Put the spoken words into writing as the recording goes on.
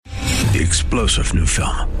The explosive new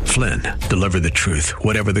film, Flynn, deliver the truth,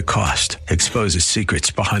 whatever the cost, exposes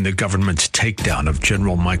secrets behind the government's takedown of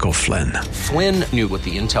General Michael Flynn. Flynn knew what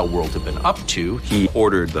the intel world had been up to. He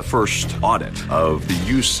ordered the first audit of the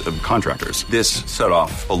use of contractors. This set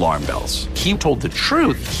off alarm bells. He told the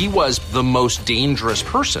truth. He was the most dangerous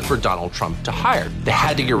person for Donald Trump to hire. They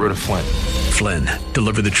had to get rid of Flynn. Flynn,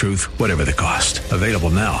 deliver the truth, whatever the cost. Available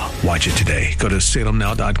now. Watch it today. Go to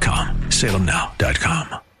salemnow.com.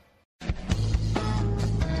 salemnow.com.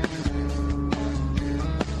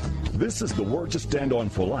 This is the Word to Stand On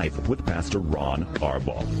for Life with Pastor Ron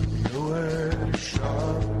Arbaugh. The word is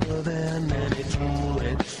sharper than any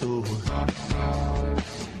two-edged sword,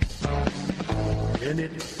 and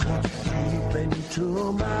it cuts deep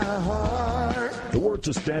into my heart. The Word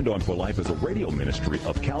to Stand On for Life is a radio ministry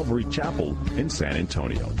of Calvary Chapel in San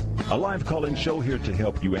Antonio. A live call-in show here to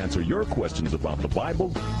help you answer your questions about the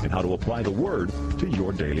Bible and how to apply the Word to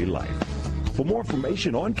your daily life. For more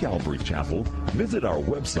information on Calvary Chapel, visit our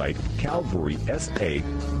website,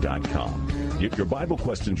 calvarysa.com. Get your Bible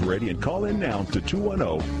questions ready and call in now to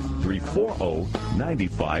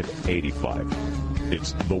 210-340-9585.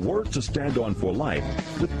 It's the Word to Stand On for Life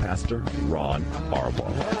with Pastor Ron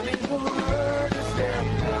Arbaugh.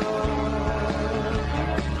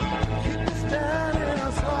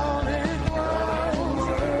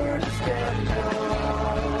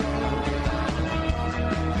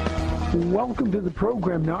 Welcome to the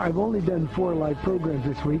program. Now, I've only done 4 live programs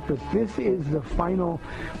this week, but this is the final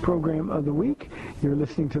program of the week. You're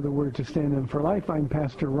listening to the Word to Stand On for Life. I'm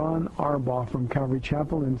Pastor Ron Arbaugh from Calvary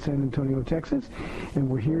Chapel in San Antonio, Texas, and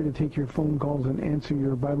we're here to take your phone calls and answer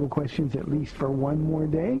your Bible questions at least for one more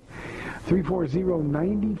day.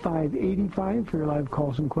 340-9585 for your live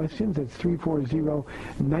calls and questions. That's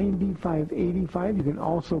 340-9585. You can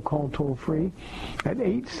also call toll-free at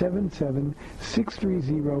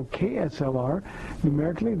 877-630-KSLR.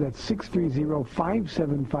 Numerically, that's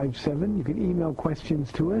 630-5757. You can email questions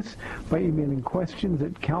to us by emailing questions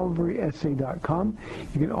at calvarysa.com.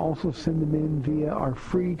 You can also send them in via our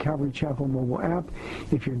free Calvary Chapel mobile app.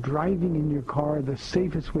 If you're driving in your car, the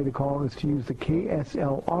safest way to call is to use the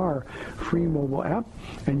KSLR free mobile app,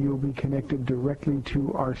 and you'll be connected directly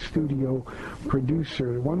to our studio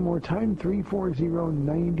producer. One more time,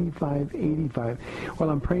 340-9585. Well,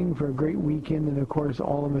 I'm praying for a great weekend, and of course,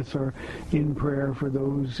 all of us are in prayer for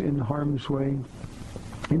those in harm's way.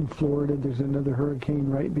 In Florida, there's another hurricane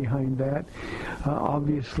right behind that.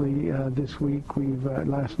 Obviously, this week,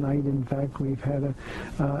 last night, in fact, we've had an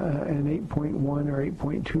 8.1 or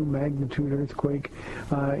 8.2 magnitude earthquake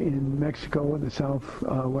in Mexico on the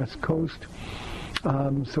southwest coast.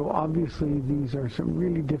 So obviously, these are some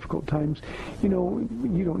really difficult times. You know,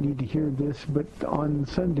 you don't need to hear this, but on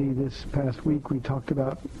Sunday this past week, we talked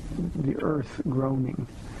about the earth groaning.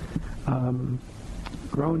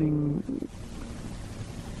 Groaning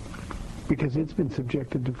because it's been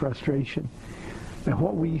subjected to frustration. And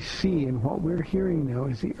what we see and what we're hearing now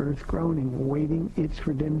is the earth groaning, awaiting its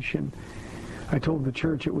redemption. I told the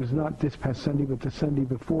church, it was not this past Sunday, but the Sunday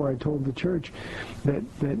before, I told the church that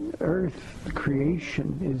earth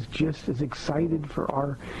creation is just as excited for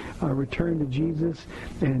our return to Jesus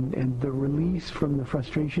and the release from the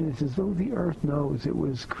frustration. It's as though the earth knows it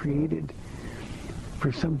was created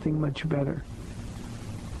for something much better.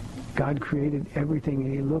 God created everything,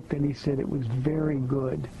 and he looked and he said it was very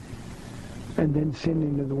good. And then sin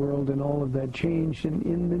into the world and all of that changed, and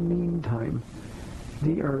in the meantime,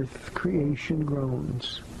 the earth, creation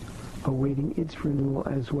groans, awaiting its renewal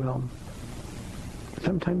as well.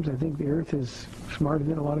 Sometimes I think the earth is smarter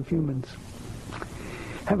than a lot of humans.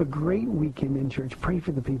 Have a great weekend in church. Pray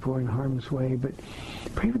for the people who are in harm's way, but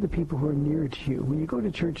pray for the people who are near to you. When you go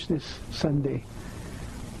to church this Sunday,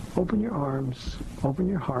 open your arms, open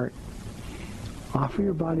your heart, offer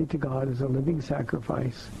your body to God as a living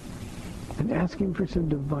sacrifice, and ask him for some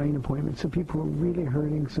divine appointments, some people who are really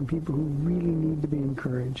hurting, some people who really need to be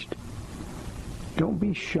encouraged. Don't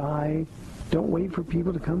be shy. Don't wait for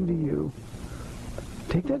people to come to you.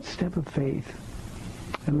 Take that step of faith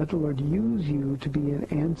and let the Lord use you to be an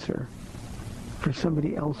answer for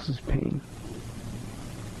somebody else's pain.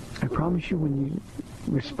 I promise you, when you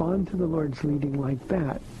respond to the Lord's leading like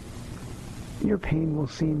that, your pain will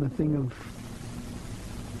seem a thing of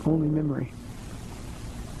only memory.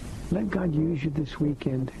 Let God use you this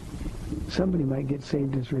weekend. Somebody might get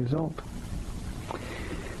saved as a result.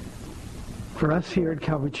 For us here at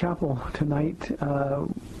Calvary Chapel tonight,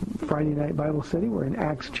 Friday night Bible study. We're in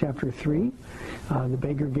Acts chapter 3. The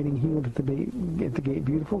beggar getting healed at the gate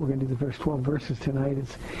beautiful. We're going to do the first 12 verses tonight.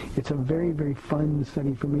 It's a very, very fun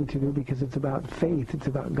study for me to do because it's about faith. It's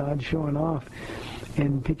about God showing off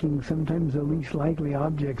and picking sometimes the least likely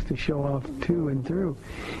objects to show off to and through.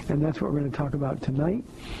 And that's what we're going to talk about tonight.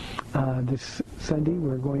 This Sunday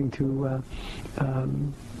we're going to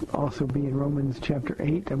also be in Romans chapter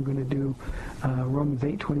 8. I'm going to do Romans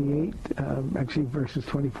 8:28, actually verses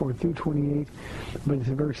 24 through 28. But it's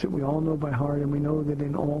a verse that we all know by heart, and we know that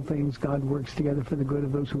in all things God works together for the good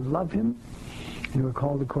of those who love him and who are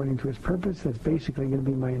called according to his purpose. That's basically going to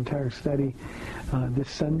be my entire study this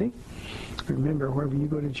Sunday. Remember, wherever you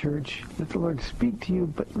go to church, let the Lord speak to you,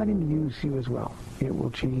 but let him use you as well. It will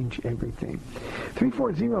change everything.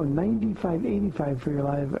 340-9585 for your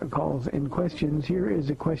live calls and questions. Here is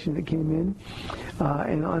a question that came in.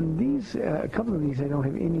 And on these, a couple of these, I don't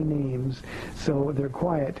have any names, so they're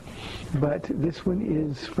quiet. But this one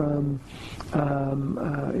is from,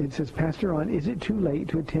 it says, Pastor Ron, is it too late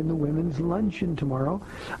to attend the women's luncheon tomorrow?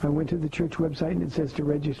 I went to the church website and it says to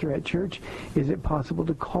register at church. Is it possible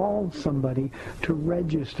to call somebody to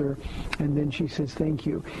register? And then she says, thank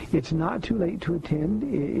you. It's not too late to attend.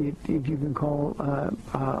 If you can call,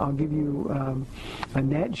 I'll give you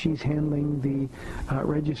Annette. She's handling the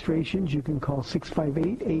registrations. You can call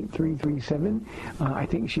 658-8337. I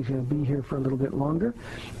think she's going to be here for a little bit longer.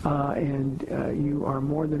 And you are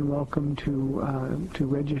more than welcome to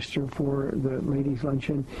register for the ladies'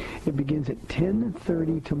 luncheon. It begins at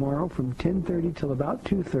 10:30 tomorrow, from 10:30 till about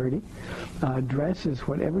 2:30. Dress is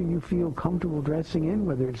whatever you feel comfortable dressing in,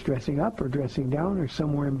 whether it's dressing up or dressing down or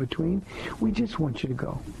somewhere in between. We just want you to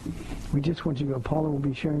go. We just want you to go. Paula will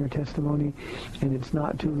be sharing her testimony, and it's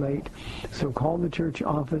not too late. So call the church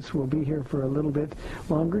office. We'll be here for a little bit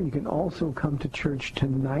longer. You can also come to church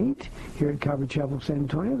tonight here at Calvary Chapel, San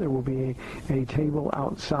Antonio. There will be a table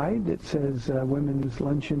outside that says Women's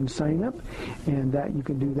Luncheon Sign Up, and that you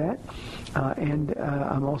can do that. And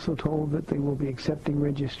I'm also told that they will be accepting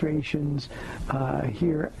registrations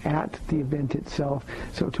here at the event itself.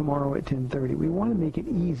 So tomorrow at 10:30. We want to make it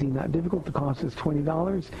easy, not difficult. The cost is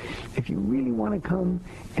 $20. If you really want to come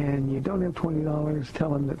and you don't have $20,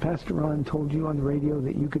 tell him that Pastor Ron told you on the radio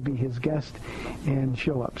that you could be his guest and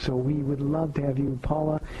show up. So we would love to have you.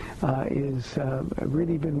 Paula is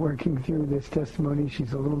really been working through this testimony.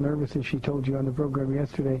 She's a little nervous, as she told you on the program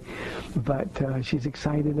yesterday, but she's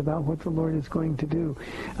excited about what the Lord is going to do.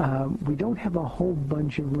 We don't have a whole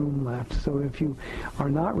bunch of room left, so if you are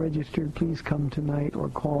not registered, please come tonight or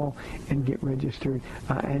call and get registered.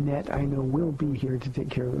 Annette, I know, will be here to take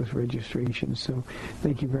care of those registrations. So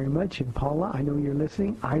thank you very much. And Paula, I know you're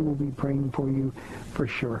listening. I will be praying for you for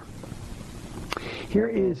sure. Here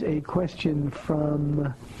is a question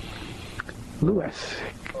from Lewis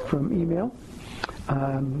from email.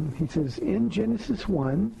 He says, in Genesis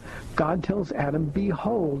 1, God tells Adam,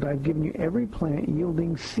 behold, I've given you every plant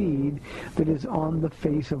yielding seed that is on the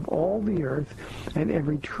face of all the earth, and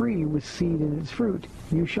every tree with seed in its fruit.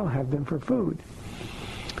 You shall have them for food.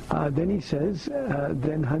 Then he says,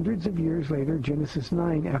 then hundreds of years later, Genesis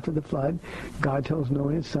 9, after the flood, God tells Noah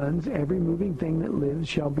and his sons, every moving thing that lives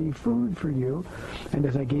shall be food for you. And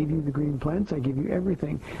as I gave you the green plants, I give you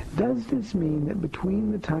everything. Does this mean that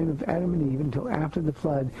between the time of Adam and Eve until after the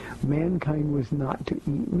flood, mankind was not to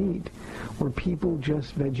eat meat? Were people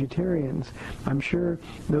just vegetarians? I'm sure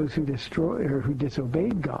those who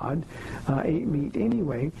disobeyed God ate meat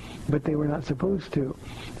anyway, but they were not supposed to.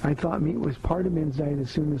 I thought meat was part of man's diet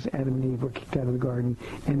as soon as Adam and Eve were kicked out of the garden,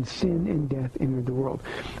 and sin and death entered the world.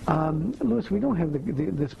 Lewis, we don't have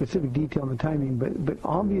the specific detail and the timing, but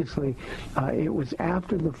obviously it was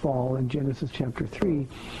after the fall in Genesis chapter 3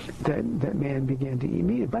 that man began to eat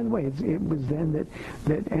meat. By the way, it was then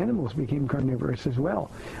that animals became carnivorous as well.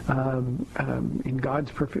 In God's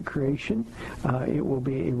perfect creation, it will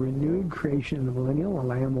be a renewed creation in the millennial. A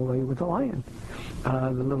lamb will lay with a lion. The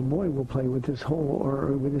little boy will play with his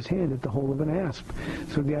hand at the hole of an asp.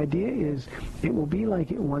 So the idea is it will be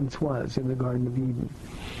like it once was in the Garden of Eden.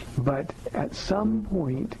 But at some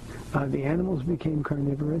point, the animals became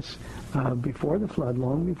carnivorous before the flood,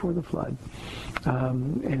 long before the flood.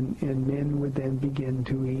 And men would then begin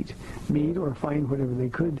to eat meat or find whatever they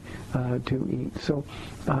could to eat. So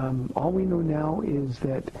all we know now is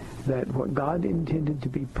that what God intended to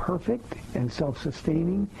be perfect and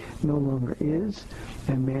self-sustaining no longer is,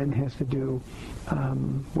 and man has to do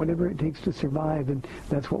whatever it takes to survive, and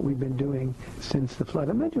that's what we've been doing since the flood.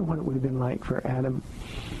 Imagine what it would have been like for Adam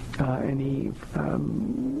and Eve.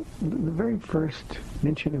 The very first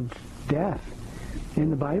mention of death in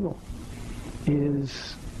the Bible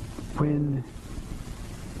is when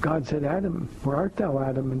God said, Adam, where art thou,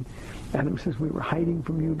 Adam? And Adam says, we were hiding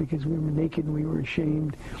from you because we were naked and we were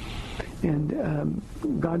ashamed. And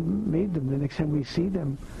God made them. The next time we see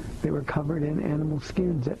them, they were covered in animal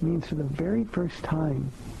skins. That means for the very first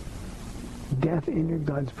time, death entered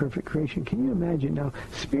God's perfect creation. Can you imagine? Now,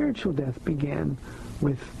 spiritual death began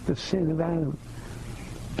with the sin of Adam.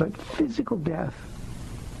 But physical death,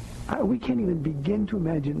 we can't even begin to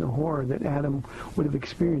imagine the horror that Adam would have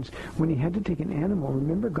experienced when he had to take an animal.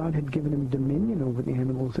 Remember, God had given him dominion over the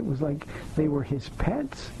animals. It was like they were his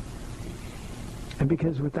pets. And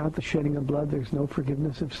because without the shedding of blood, there's no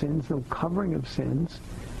forgiveness of sins, no covering of sins,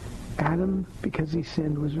 Adam, because he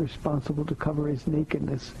sinned, was responsible to cover his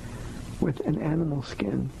nakedness with an animal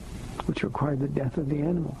skin, which required the death of the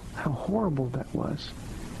animal. How horrible that was.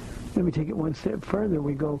 Then we take it one step further.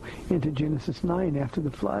 We go into Genesis 9 after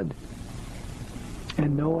the flood.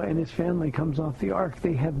 And Noah and his family comes off the ark.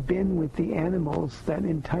 They have been with the animals that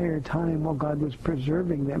entire time while God was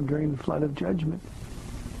preserving them during the flood of judgment.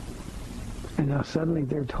 And now suddenly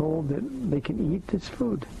they're told that they can eat this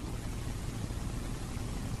food.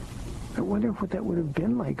 I wonder what that would have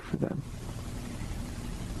been like for them.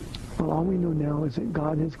 Well, all we know now is that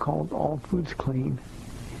God has called all foods clean.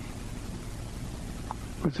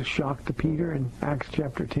 It was a shock to Peter in Acts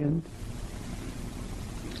chapter 10.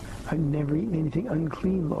 I've never eaten anything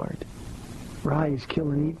unclean, Lord. Rise,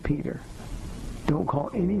 kill, and eat, Peter. Don't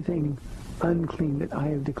call anything unclean that I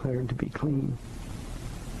have declared to be clean.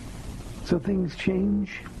 So things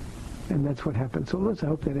change, and that's what happens. So Liz, I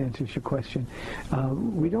hope that answers your question.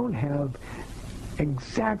 We don't have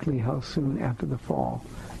exactly how soon after the fall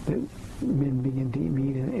that men began to eat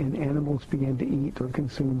meat and animals began to eat or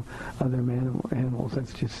consume other animals.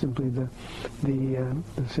 That's just simply the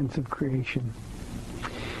sense of creation.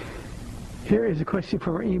 Here is a question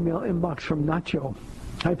from our email inbox from Nacho.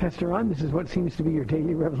 Hi, Pastor Ron. This is what seems to be your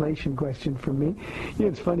daily revelation question for me. You know,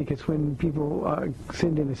 it's funny because when people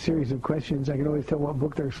send in a series of questions, I can always tell what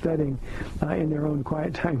book they're studying in their own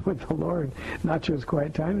quiet time with the Lord. Nacho's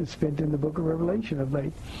quiet time is spent in the book of Revelation of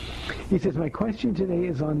late. He says, my question today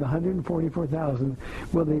is on the 144,000.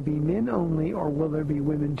 Will they be men only or will there be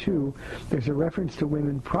women too? There's a reference to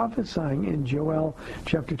women prophesying in Joel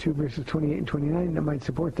chapter 2, verses 28 and 29 that might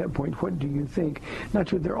support that point. What do you think?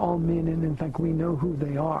 Nacho, they're all men, and in fact, we know who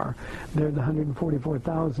they are. They're the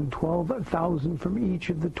 144,000, 12,000 from each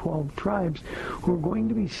of the 12 tribes who are going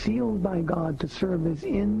to be sealed by God to serve as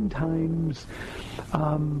end times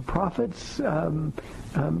prophets,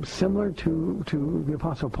 similar to the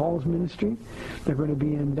Apostle Paul's ministry. They're going to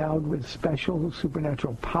be endowed with special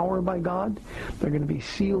supernatural power by God. They're going to be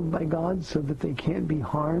sealed by God so that they can't be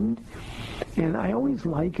harmed. And I always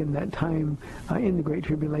liken that time in the Great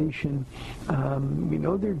Tribulation. We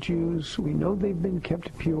know they're Jews. We know they've been kept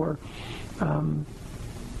pure.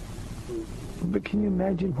 But can you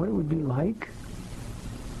imagine what it would be like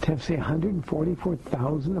to have, say,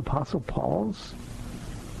 144,000 Apostle Pauls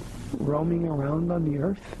roaming around on the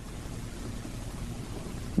earth?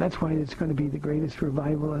 That's why it's going to be the greatest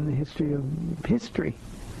revival in the history of history.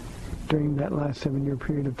 During that last 7-year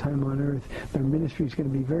period of time on earth, their ministry is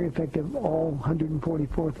going to be very effective. All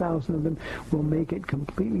 144,000 of them will make it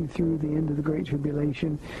completely through the end of the Great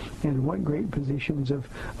Tribulation, and what great positions of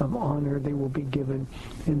honor they will be given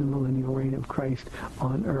in the millennial reign of Christ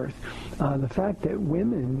on earth. The fact that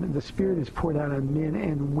women, the Spirit is poured out on men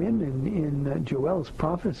and women in Joel's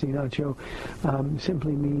prophecy, Nacho,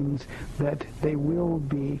 simply means that they will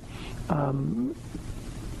be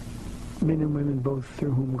men and women both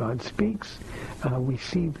through whom God speaks. We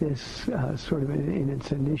see this sort of in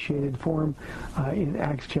its initiated form in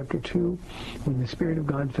Acts chapter 2, when the Spirit of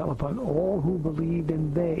God fell upon all who believed,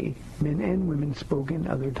 and they, men and women, spoke in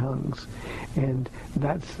other tongues. And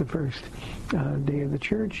that's the first day of the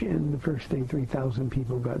church, and the first day 3,000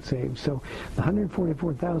 people got saved. So the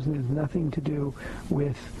 144,000 has nothing to do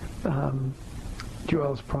with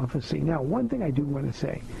Joel's prophecy. Now, one thing I do want to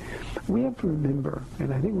say, we have to remember,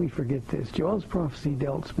 and I think we forget this, Joel's prophecy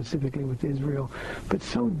dealt specifically with Israel, but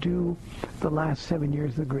so do the last 7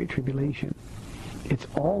 years of the Great Tribulation. It's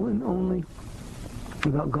all and only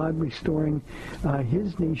about God restoring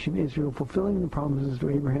his nation, Israel, fulfilling the promises to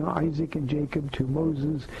Abraham, Isaac, and Jacob, to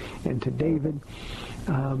Moses, and to David.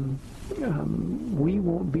 We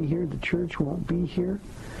won't be here. The church won't be here.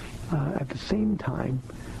 At the same time,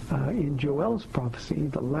 in Joel's prophecy,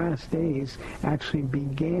 the last days actually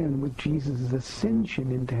began with Jesus'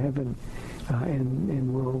 ascension into heaven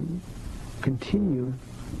and will continue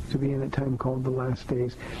to be in a time called the last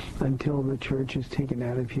days, until the church is taken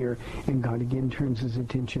out of here and God again turns his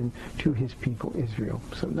attention to his people, Israel.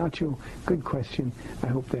 So, Nacho, good question. I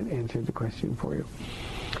hope that answered the question for you.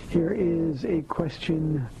 Here is a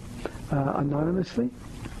question anonymously.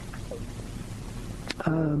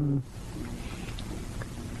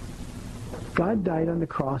 God died on the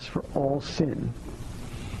cross for all sin.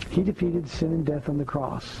 He defeated sin and death on the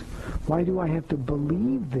cross. Why do I have to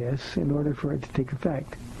believe this in order for it to take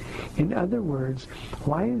effect? In other words,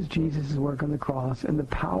 why is Jesus' work on the cross and the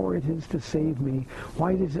power it is to save me,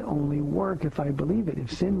 why does it only work if I believe it?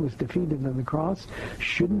 If sin was defeated on the cross,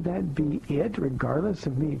 shouldn't that be it, regardless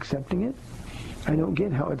of me accepting it? I don't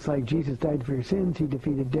get how it's like Jesus died for your sins, he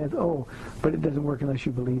defeated death, but it doesn't work unless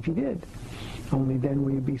you believe he did. Only then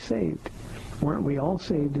will you be saved. Weren't we all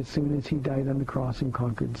saved as soon as he died on the cross and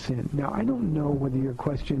conquered sin? Now, I don't know whether your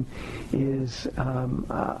question is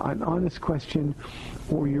an honest question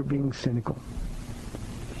or you're being cynical.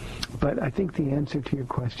 But I think the answer to your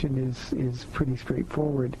question is pretty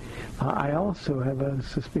straightforward. I also have a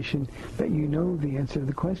suspicion that you know the answer to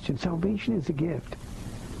the question. Salvation is a gift.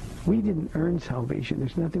 We didn't earn salvation.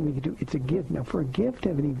 There's nothing we can do. It's a gift. Now, for a gift to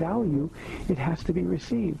have any value, it has to be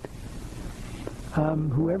received.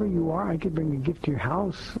 Whoever you are, I could bring a gift to your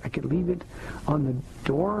house. I could leave it on the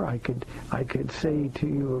door. I could say to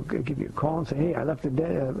you, give you a call and say, hey, I left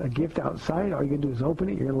a gift outside. All you can do is open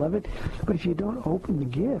it. You're going to love it. But if you don't open the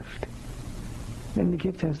gift, then the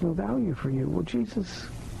gift has no value for you. Well, Jesus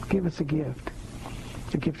gave us a gift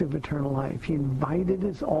of eternal life. He invited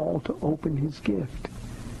us all to open his gift.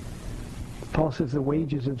 Paul says the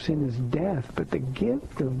wages of sin is death, but the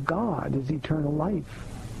gift of God is eternal life.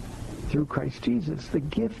 Through Christ Jesus, the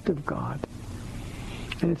gift of God.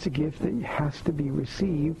 And it's a gift that has to be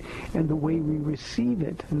received, and the way we receive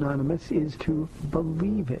it, Anonymous, is to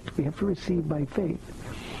believe it. We have to receive by faith.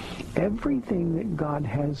 Everything that God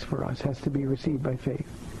has for us has to be received by faith.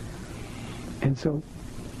 And so,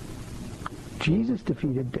 Jesus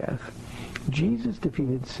defeated death. Jesus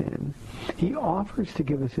defeated sin. He offers to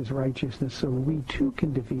give us his righteousness so we too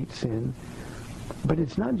can defeat sin. But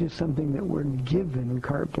it's not just something that we're given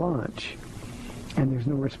carte blanche, and there's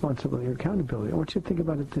no responsibility or accountability. I want you to think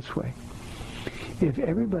about it this way. If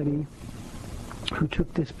everybody who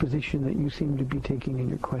took this position that you seem to be taking in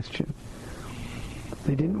your question,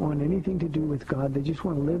 they didn't want anything to do with God, they just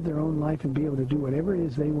want to live their own life and be able to do whatever it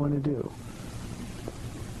is they want to do,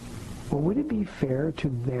 well, would it be fair to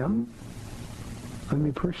them? Let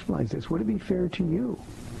me personalize this. Would it be fair to you?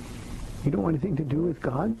 You don't want anything to do with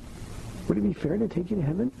God? Would it be fair to take you to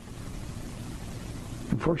heaven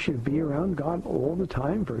and force you to be around God all the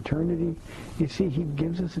time for eternity? You see, he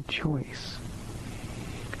gives us a choice.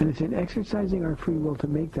 And it's in exercising our free will to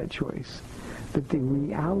make that choice that the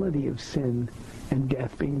reality of sin and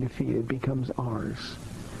death being defeated becomes ours.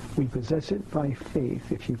 We possess it by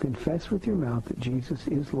faith. If you confess with your mouth that Jesus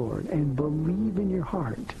is Lord and believe in your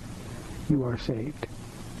heart, you are saved.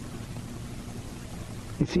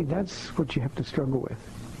 You see, that's what you have to struggle with.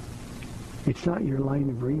 It's not your line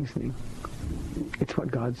of reasoning. It's what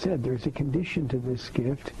God said. There's a condition to this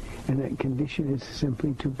gift, and that condition is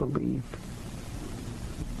simply to believe.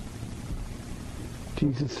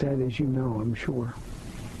 Jesus said, as you know, I'm sure,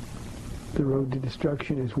 the road to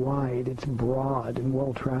destruction is wide, it's broad and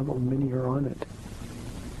well-traveled. Many are on it.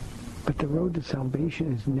 But the road to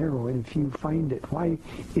salvation is narrow, and few find it. Why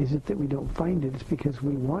is it that we don't find it? It's because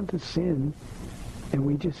we want to sin, and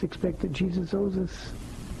we just expect that Jesus owes us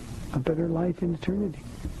a better life in eternity.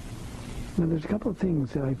 Now, there's a couple of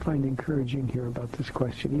things that I find encouraging here about this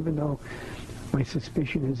question, even though my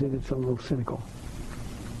suspicion is that it's a little cynical.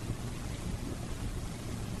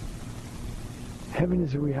 Heaven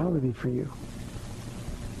is a reality for you.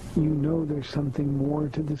 You know there's something more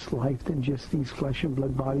to this life than just these flesh and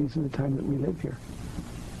blood bodies and the time that we live here.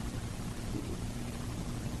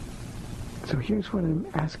 So here's what I'm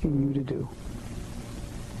asking you to do.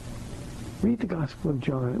 Read the Gospel of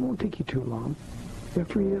John. It won't take you too long. You have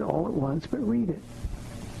to read it all at once, but read it.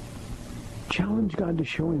 Challenge God to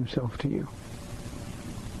show himself to you.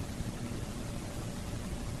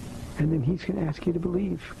 And then he's going to ask you to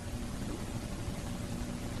believe.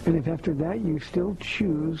 And if after that you still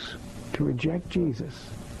choose to reject Jesus,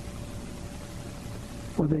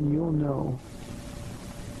 well, then you'll know,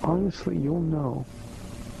 honestly, you'll know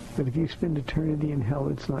that if you spend eternity in hell,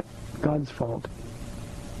 it's not God's fault.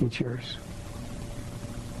 It's yours.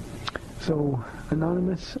 So,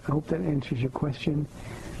 Anonymous, I hope that answers your question.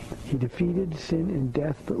 He defeated sin and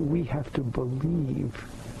death, but we have to believe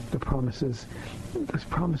the promises. Those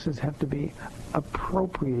promises have to be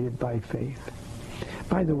appropriated by faith.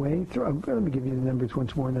 By the way, let me give you the numbers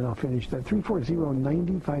once more, and then I'll finish that.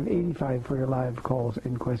 340-9585 for your live calls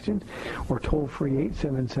and questions, or toll-free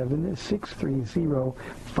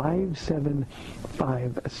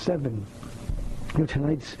 877-630-5757.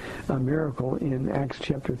 Tonight's miracle in Acts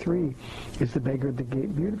chapter 3 is the beggar at the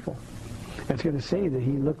gate beautiful. It's going to say that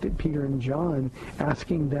he looked at Peter and John,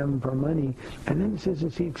 asking them for money, and then it says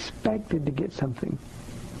that he expected to get something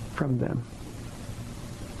from them.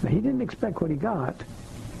 Now, he didn't expect what he got.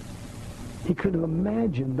 He could have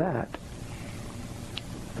imagined that.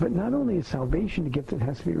 But not only is salvation a gift that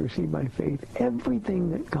has to be received by faith, everything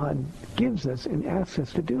that God gives us and asks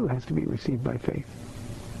us to do has to be received by faith.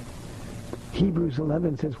 Hebrews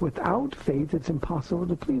 11 says, without faith, it's impossible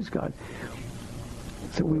to please God.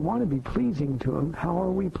 So we want to be pleasing to him. How are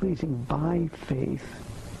we pleasing? By faith.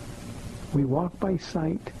 We walk by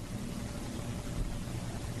sight.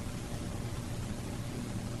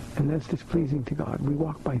 And that's displeasing to God. We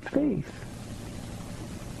walk by faith.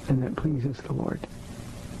 And that pleases the Lord.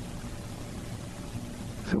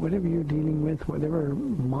 So whatever you're dealing with, whatever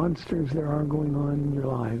monsters there are going on in your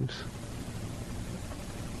lives,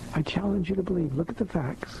 I challenge you to believe. Look at the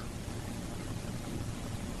facts.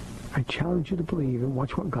 I challenge you to believe and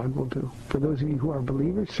watch what God will do. For those of you who are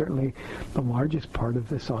believers, certainly the largest part of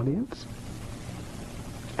this audience,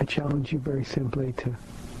 I challenge you very simply to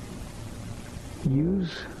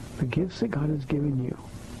use the gifts that God has given you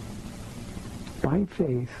by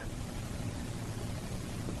faith.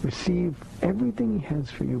 Receive everything he has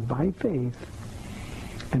for you by faith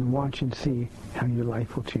and watch and see how your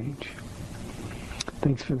life will change.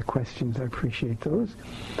 Thanks for the questions. I appreciate those.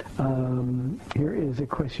 Here is a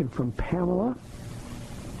question from Pamela.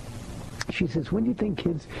 She says, when do you think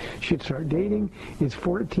kids should start dating? Is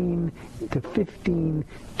 14 to 15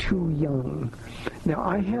 too young? Now,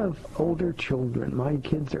 I have older children. My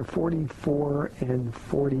kids are 44 and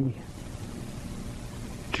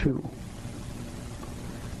 42.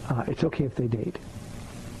 It's okay if they date.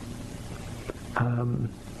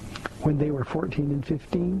 When they were 14 and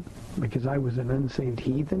 15, because I was an unsaved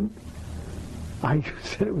heathen, I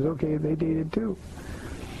said it was okay if they dated too.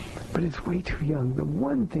 But it's way too young. The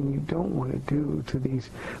one thing you don't want to do to these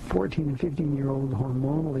 14 and 15-year-old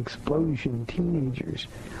hormonal explosion teenagers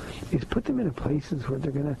is put them into places where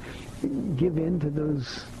they're going to give in to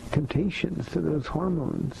those temptations, to those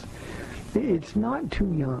hormones. It's not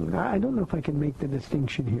too young. I don't know if I can make the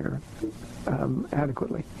distinction here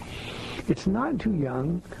adequately. It's not too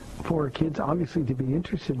young for kids, obviously, to be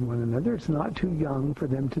interested in one another. It's not too young for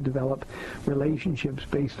them to develop relationships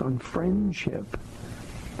based on friendship.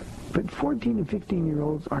 But 14 and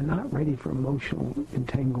 15-year-olds are not ready for emotional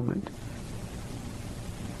entanglement.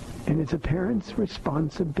 And it's a parent's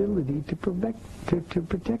responsibility to protect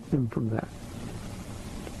them from that.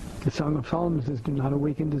 The Song of Solomon says, do not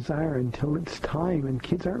awaken desire until it's time, and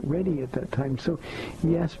kids aren't ready at that time. So,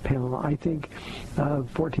 yes, Pamela, I think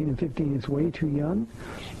 14 and 15 is way too young.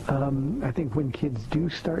 I think when kids do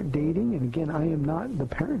start dating, and again, I am not the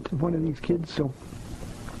parent of one of these kids, so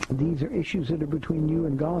these are issues that are between you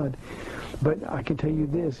and God. But I can tell you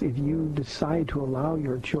this, if you decide to allow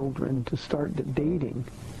your children to start dating,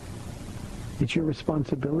 it's your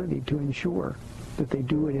responsibility to ensure that they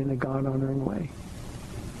do it in a God-honoring way.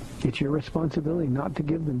 It's your responsibility not to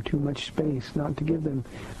give them too much space, not to give them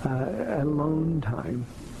alone time,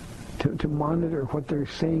 to monitor what they're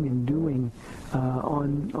saying and doing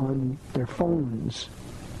on their phones.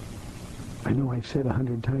 I know I've said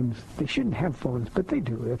 100 times they shouldn't have phones, but they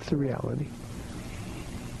do. That's the reality.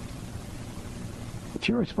 It's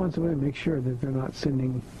your responsibility to make sure that they're not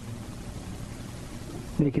sending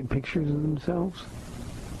naked pictures of themselves.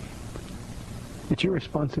 It's your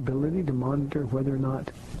responsibility to monitor whether or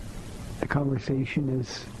not the conversation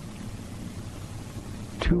is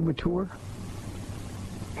too mature.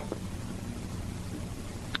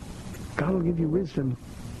 God will give you wisdom,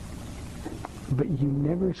 but you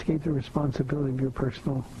never escape the responsibility of your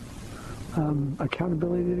personal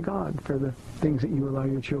accountability to God for the things that you allow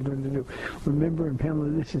your children to do. Remember, and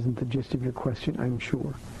Pamela, this isn't the gist of your question, I'm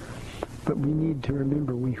sure, but we need to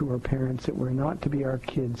remember, we who are parents, that we're not to be our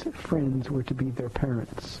kids' friends, we're to be their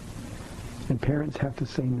parents. And parents have to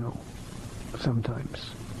say no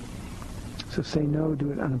sometimes. So say no,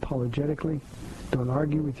 do it unapologetically. Don't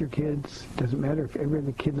argue with your kids. Doesn't matter if every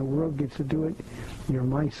other kid in the world gets to do it. You're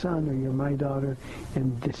my son or you're my daughter,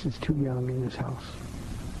 and this is too young in this house.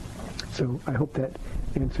 So I hope that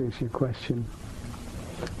answers your question.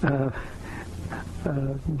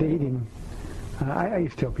 Dating. I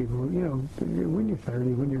used to tell people, when you're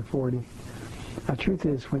 30, when you're 40, The truth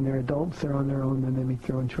is, when they're adults, they're on their own, and they make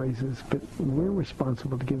their own choices. But we're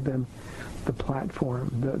responsible to give them the platform,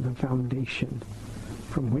 the foundation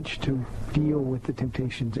from which to deal with the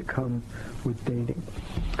temptations that come with dating.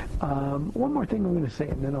 One more thing I'm going to say,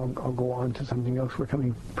 and then I'll go on to something else. We're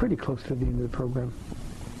coming pretty close to the end of the program.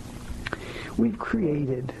 We've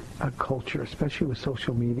created a culture, especially with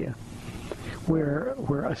social media, where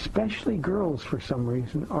especially girls, for some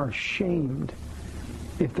reason, are shamed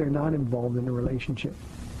if they're not involved in a relationship.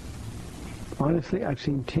 Honestly, I've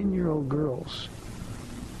seen 10-year-old girls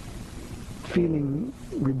feeling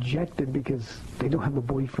rejected because they don't have a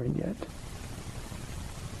boyfriend yet.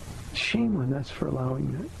 Shame on us for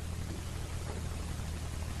allowing that.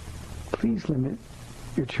 Please limit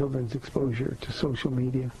your children's exposure to social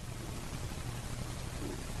media.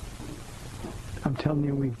 I'm telling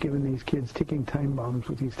you, we've given these kids ticking time bombs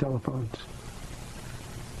with these telephones.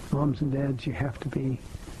 Moms and dads, you have to be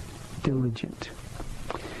diligent.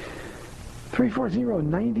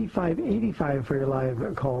 340-9585 for your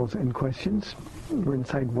live calls and questions. We're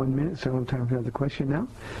inside 1 minute, so I don't have time for another question now.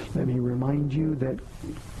 Let me remind you that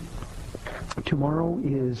tomorrow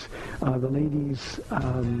is the ladies'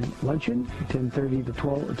 luncheon, 10:30 to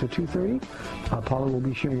 2:30. Paula will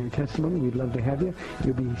be sharing her testimony. We'd love to have you.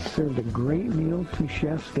 You'll be served a great meal. 2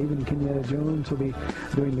 chefs, David and Kenyatta Jones, will be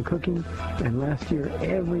doing the cooking. And last year,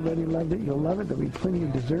 everybody loved it. You'll love it. There'll be plenty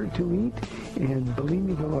of dessert to eat. And believe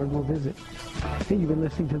me, the Lord will visit. Hey, you've been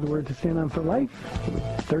listening to The Word to Stand On for Life.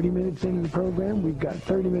 30 minutes into the program. We've got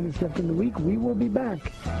 30 minutes left in the week. We will be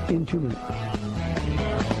back in 2 minutes.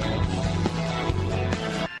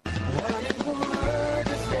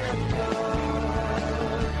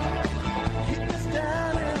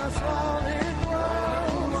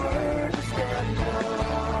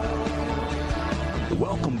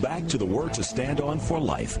 Welcome back to the Word to Stand On for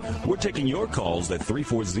Life. We're taking your calls at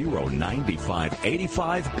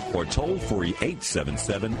 340-9585 or toll-free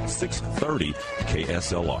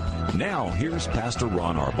 877-630-KSLR. Now, here's Pastor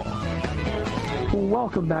Ron Arbaugh.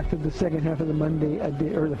 Welcome back to the second half of the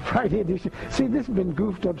the Friday edition. See, this has been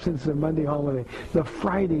goofed up since the Monday holiday. The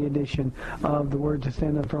Friday edition of the Word to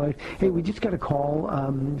Stand Up for Life. Hey, we just got a call,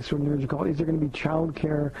 sort of an urgent call. Is there going to be child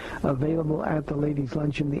care available at the ladies'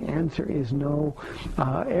 luncheon? The answer is no.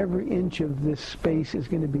 Every inch of this space is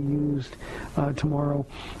going to be used tomorrow,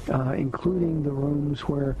 including the rooms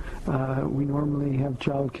where we normally have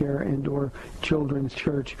child care and or children's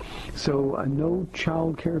church. So no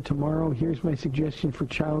child care tomorrow. Here's my suggestion for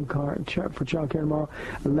child care tomorrow.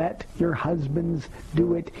 Let your husbands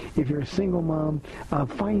do it. If you're a single mom,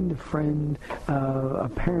 find a friend, a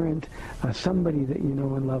parent, somebody that you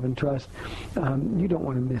know and love and trust. You don't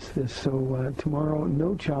want to miss this. So tomorrow,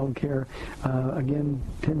 no child care. Again,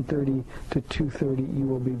 10:30 to 2:30. You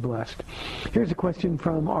will be blessed. Here's a question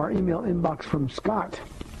from our email inbox from Scott.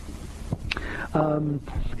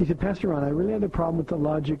 He said, Pastor Ron, I really had a problem with the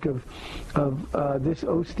logic of this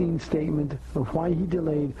Osteen statement of why he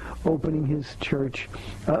delayed opening his church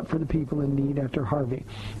for the people in need after Harvey.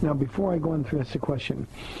 Now, before I go on through this question,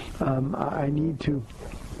 I need to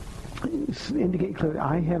indicate clearly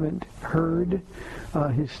I haven't heard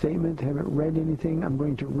his statement, haven't read anything. I'm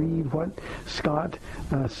going to read what Scott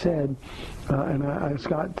said, and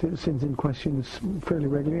Scott sends in questions fairly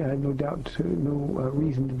regularly. I have no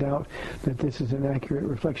reason to doubt that this is an accurate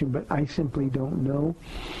reflection, but I simply don't know.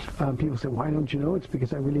 People say, why don't you know? It's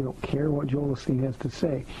because I really don't care what Joel Osteen has to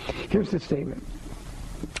say. Here's the statement.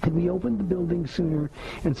 Had we opened the building sooner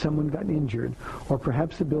and someone got injured, or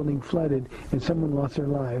perhaps the building flooded and someone lost their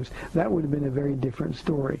lives, that would have been a very different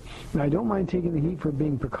story. Now, I don't mind taking the heat for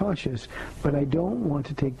being precautious, but I don't want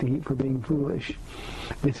to take the heat for being foolish.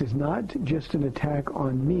 This is not just an attack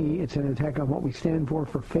on me. It's an attack on what we stand for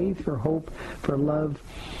faith, for hope, for love.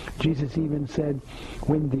 Jesus even said,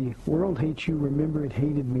 when the world hates you, remember it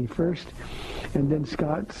hated me first. And then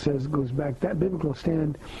Scott goes back, that biblical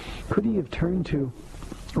stand, could he have turned to,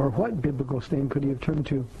 or what biblical stand could he have turned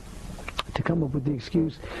to come up with the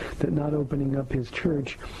excuse that not opening up his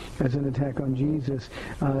church as an attack on Jesus?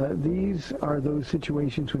 These are those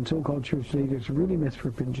situations when so-called church leaders really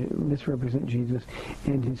misrepresent Jesus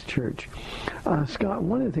and his church. Scott,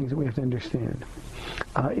 one of the things that we have to understand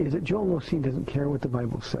is that Joel Osteen doesn't care what the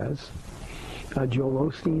Bible says. Joel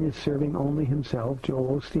Osteen is serving only himself.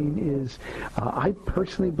 Joel Osteen is, I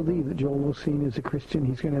personally believe that Joel Osteen is a Christian.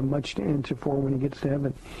 He's going to have much to answer for when he gets to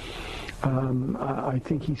heaven. I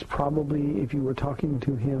think he's probably, if you were talking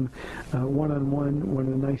to him one-on-one, one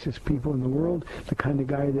of the nicest people in the world, the kind of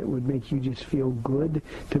guy that would make you just feel good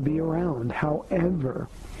to be around. However,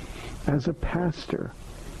 as a pastor,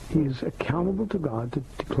 He is accountable to God to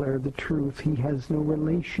declare the truth. He has no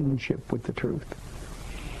relationship with the truth.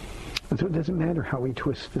 And so it doesn't matter how he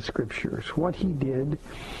twists the Scriptures. What he did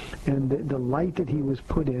and the light that he was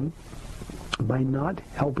put in by not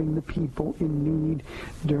helping the people in need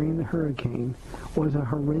during the hurricane was a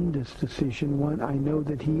horrendous decision, one I know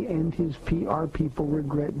that he and his PR people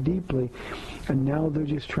regret deeply, and now they're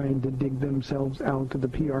just trying to dig themselves out of the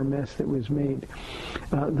PR mess that was made.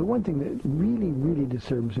 The one thing that really, really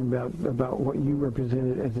disturbs me about what you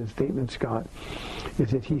represented as a statement, Scott,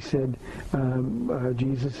 is that he said,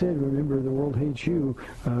 Jesus said, remember the world hates you,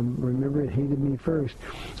 remember it hated me first.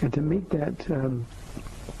 And to make that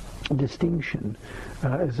distinction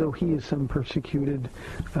as though he is some persecuted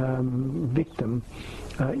victim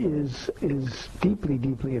is deeply,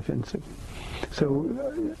 deeply offensive. So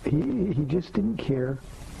he just didn't care.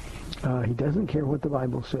 He doesn't care what the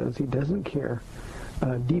Bible says. He doesn't care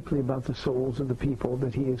deeply about the souls of the people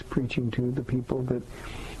that he is preaching to, the people that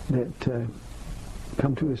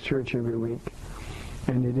come to his church every week.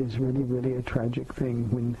 And it is really, really a tragic thing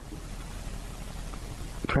when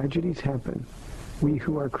tragedies happen. We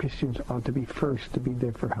who are Christians ought to be first to be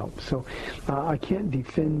there for help. So I can't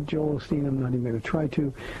defend Joel Osteen. I'm not even going to try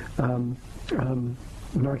to.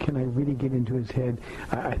 Nor can I really get into his head.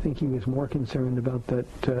 I think he was more concerned about that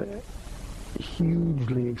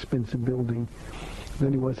hugely expensive building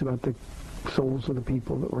than he was about the souls of the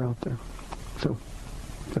people that were out there. So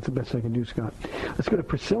that's the best I can do, Scott. Let's go to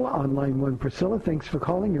Priscilla on line 1. Priscilla, thanks for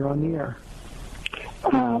calling. You're on the air.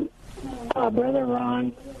 Brother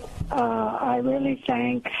Ron, I really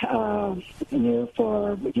thank you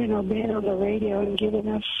for, being on the radio and giving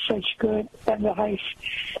us such good advice.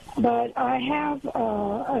 But I have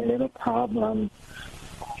a little problem.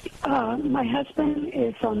 My husband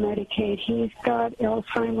is on Medicaid. He's got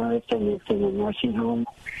Alzheimer's and is in a nursing home.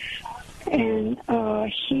 And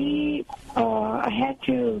I had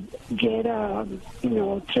to get,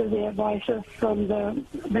 through the advisor from the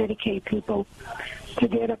Medicaid people to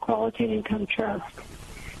get a quality income trust.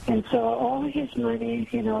 And so all his money,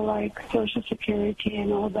 like Social Security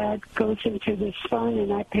and all that goes into this fund,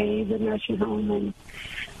 and I pay the nursing home and,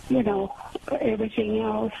 everything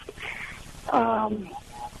else.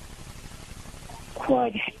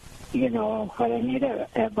 What I needed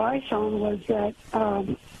advice on was that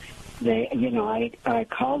I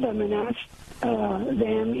called them and asked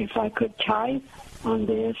them if I could tithe on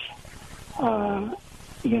this,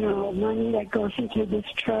 money that goes into this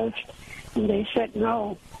trust, and they said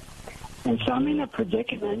no. And so I'm in a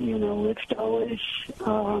predicament, we could always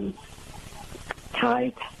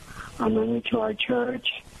tithe our money to our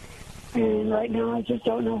church, and right now I just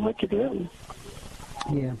don't know what to do.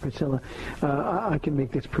 Yeah, Priscilla, I can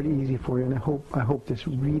make this pretty easy for you, and I hope this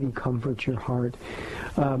really comforts your heart.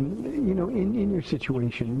 In your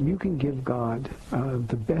situation, you can give God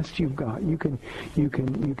the best you've got. You can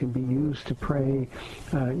be used to pray.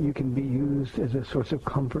 You can be used as a source of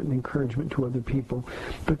comfort and encouragement to other people.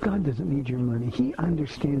 But God doesn't need your money. He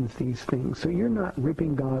understands these things. So you're not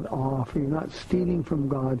ripping God off. You're not stealing from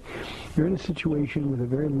God. You're in a situation with a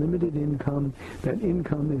very limited income. That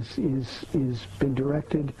income is been directed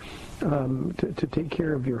to take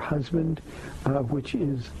care of your husband, which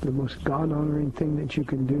is the most God-honoring thing that you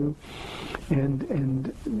can do,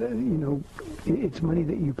 and it's money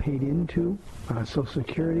that you paid into Social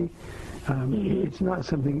Security. It's not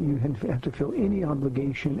something you have to feel any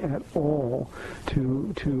obligation at all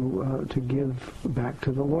to give back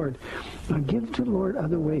to the Lord. Give to the Lord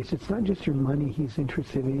other ways. It's not just your money He's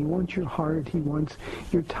interested in. He wants your heart. He wants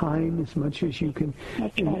your time as much as you can,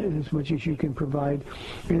 provide.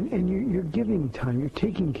 And you're giving time. You're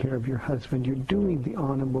taking care of your husband. You're doing the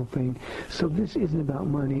honorable thing. So this isn't about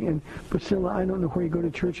money. And Priscilla, I don't know where you go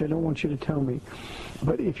to church. I don't want you to tell me.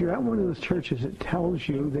 But if you're at one of those churches that tells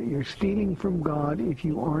you that you're stealing from God if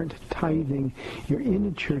you aren't tithing, you're in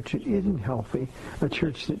a church that isn't healthy, a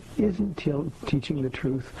church that isn't teaching the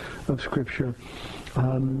truth of Scripture.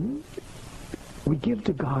 We give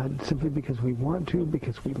to God simply because we want to,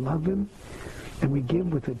 because we love Him, and we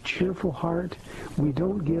give with a cheerful heart. We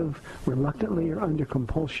don't give reluctantly or under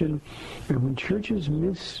compulsion. And when churches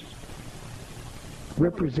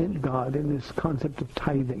misrepresent God in this concept of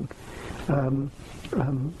tithing,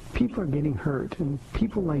 people are getting hurt, and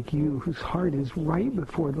people like you, whose heart is right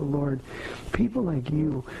before the Lord, people like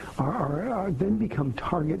you are then become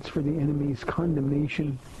targets for the enemy's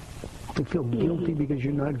condemnation, to feel guilty because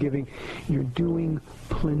you're not giving. You're doing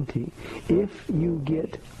plenty. If you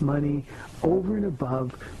get money over and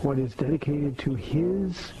above what is dedicated to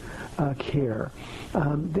His care,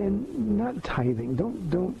 then not tithing.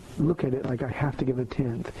 Don't look at it like I have to give a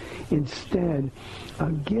tenth. Instead,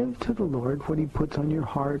 give to the Lord what he puts on your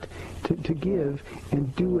heart to give,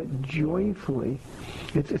 and do it joyfully.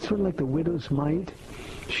 It's sort of like the widow's mite.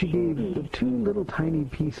 She gave the 2 little tiny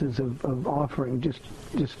pieces of offering, just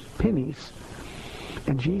pennies.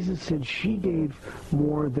 And Jesus said she gave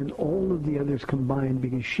more than all of the others combined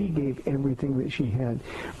because she gave everything that she had.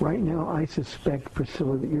 Right now, I suspect,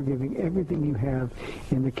 Priscilla, that you're giving everything you have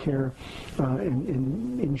in the care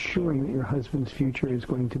and ensuring that your husband's future is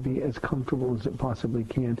going to be as comfortable as it possibly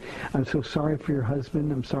can. I'm so sorry for your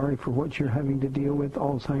husband. I'm sorry for what you're having to deal with.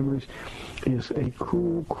 Alzheimer's is a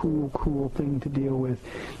cruel, cruel, cruel thing to deal with.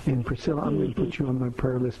 And Priscilla, I'm going to put you on my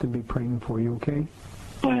prayer list and be praying for you, okay?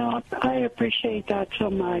 Well, I appreciate that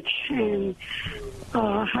so much, and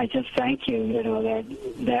I just thank you. You know,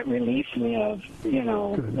 that relieves me of, you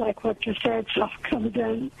know, Good. like what you said,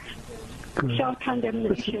 self-condemnation.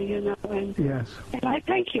 You know, and Yes. And I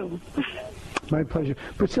thank you. My pleasure.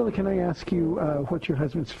 Priscilla, can I ask you what your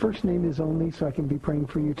husband's first name is only, so I can be praying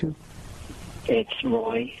for you too? It's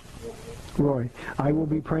Roy. Roy. I will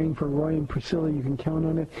be praying for Roy and Priscilla. You can count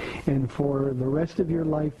on it. And for the rest of your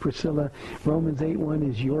life, Priscilla, Romans 8:1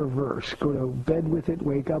 is your verse. Go to bed with it,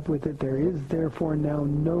 wake up with it. There is therefore now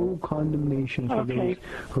no condemnation for those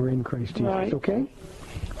who are in Christ Jesus. Right. Okay?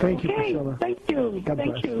 Thank you, Priscilla. Thank you. God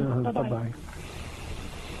Thank bless. you. Bye-bye. Bye-bye.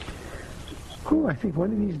 Ooh, I think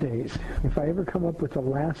one of these days, if I ever come up with the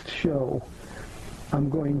last show, I'm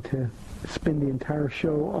going to spend the entire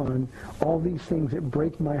show on all these things that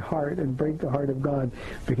break my heart and break the heart of God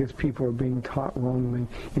because people are being taught wrongly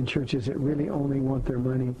in churches that really only want their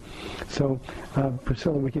money. So,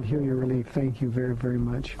 Priscilla, we can hear your relief. Thank you very, very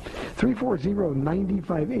much.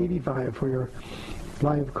 340-9585 for your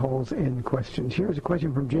live calls and questions. Here's a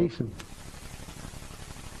question from Jason.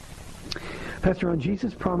 Pastor Ron,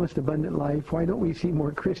 Jesus promised abundant life. Why don't we see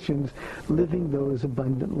more Christians living those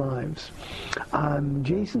abundant lives?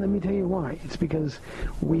 Jason, let me tell you why. It's because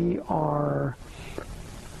we are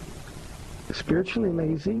spiritually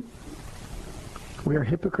lazy. We are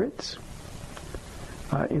hypocrites.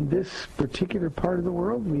 In this particular part of the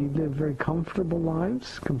world, we live very comfortable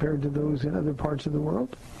lives compared to those in other parts of the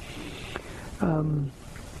world.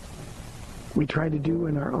 We try to do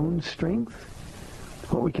in our own strength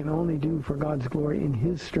what we can only do for God's glory in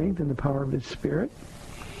his strength and the power of his Spirit.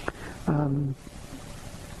 And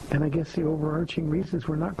I guess the overarching reason is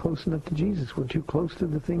we're not close enough to Jesus. We're too close to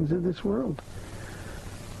the things of this world.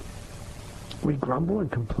 We grumble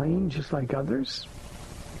and complain just like others.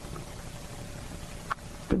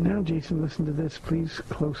 But now, Jason, listen to this, please,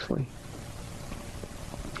 closely.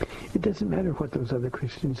 It doesn't matter what those other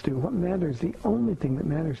Christians do. What matters, the only thing that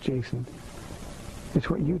matters, Jason, is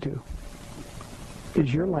what you do.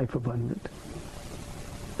 Is your life abundant?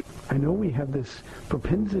 I know we have this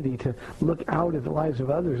propensity to look out at the lives of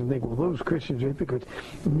others and think, well, those Christians are hypocrites.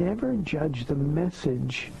 Never judge the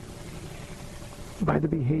message by the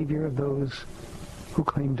behavior of those who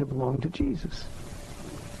claim to belong to Jesus.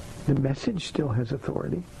 The message still has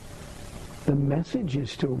authority. The message is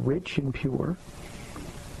still rich and pure.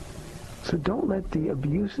 So don't let the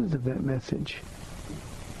abuses of that message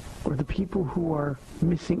or the people who are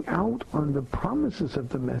missing out on the promises of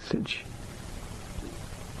the message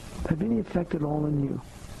have any effect at all on you.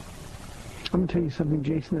 I'm going to tell you something,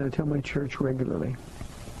 Jason, that I tell my church regularly.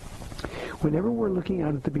 Whenever we're looking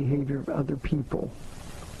out at the behavior of other people,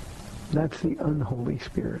 that's the unholy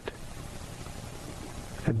spirit.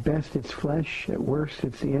 At best, it's flesh. At worst,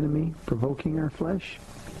 it's the enemy provoking our flesh.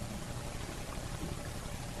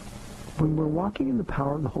 When we're walking in the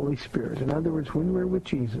power of the Holy Spirit, in other words, when we're with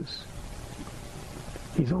Jesus,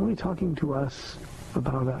 he's only talking to us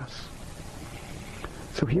about us.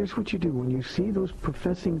 So here's what you do. When you see those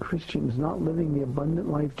professing Christians not living the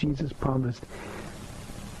abundant life Jesus promised,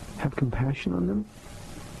 have compassion on them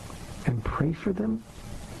and pray for them.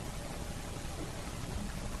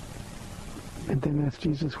 And then ask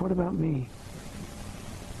Jesus, what about me?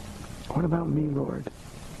 What about me, Lord?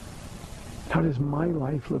 How does my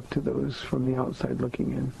life look to those from the outside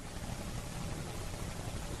looking in?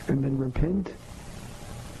 And then repent,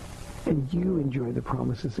 and you enjoy the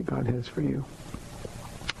promises that God has for you.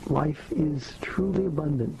 Life is truly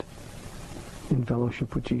abundant in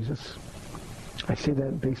fellowship with Jesus. I say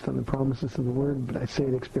that based on the promises of the Word, but I say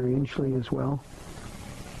it experientially as well.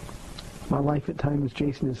 My life at times,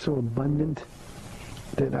 Jason, is so abundant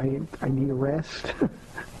that I need a rest.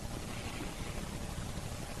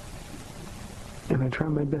 And I try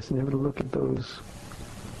my best never to look at those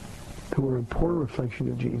who are a poor reflection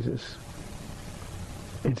of Jesus.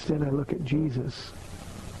 Instead, I look at Jesus,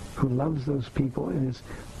 who loves those people and is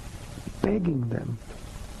begging them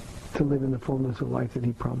to live in the fullness of life that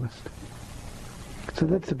he promised. So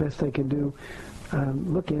that's the best I can do.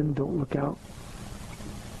 Look in, don't look out.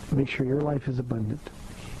 Make sure your life is abundant.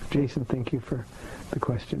 Jason, thank you for the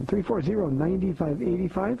question.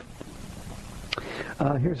 340-9585.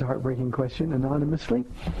 Here's a heartbreaking question, anonymously.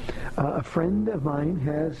 A friend of mine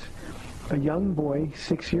has a young boy,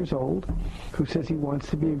 6 years old, who says he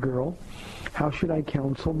wants to be a girl. How should I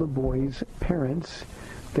counsel the boy's parents?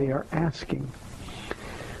 They are asking.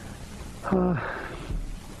 You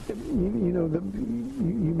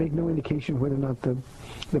make no indication whether or not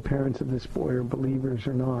the parents of this boy are believers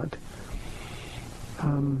or not.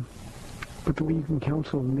 But the way you can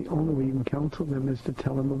counsel them, the only way you can counsel them is to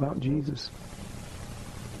tell them about Jesus.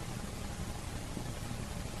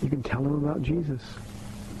 You can tell them about Jesus.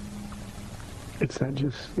 It's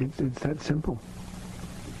that simple.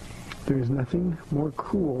 There is nothing more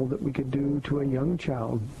cruel that we could do to a young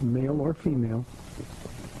child, male or female,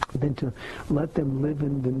 than to let them live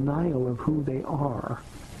in denial of who they are,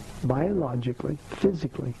 biologically,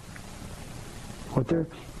 physically, what their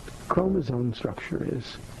chromosome structure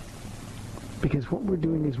is. Because what we're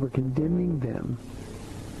doing is we're condemning them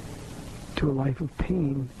to a life of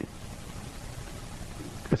pain.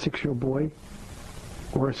 A 6-year-old boy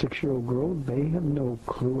or a 6-year-old girl, they have no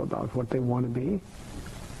clue about what they want to be.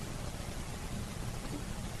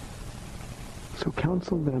 So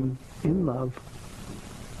counsel them in love.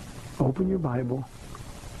 Open your Bible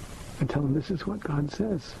and tell them this is what God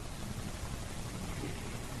says.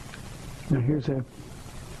 Now here's a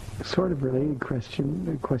sort of related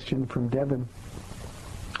question from Devin.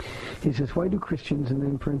 He says, why do Christians, and then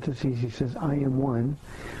in parentheses he says, I am one,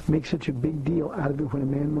 make such a big deal out of it when a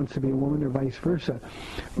man wants to be a woman or vice versa?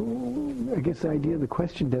 I guess the idea of the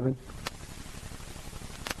question, Devin,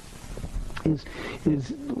 is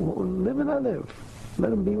live and let live. Let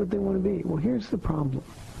them be what they want to be. Well, here's the problem.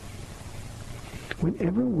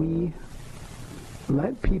 Whenever we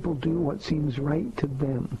let people do what seems right to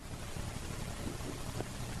them,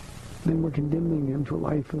 then we're condemning them to a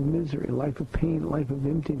life of misery, a life of pain, a life of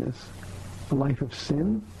emptiness, a life of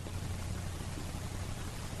sin.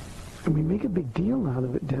 And we make a big deal out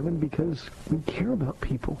of it, Devin, because we care about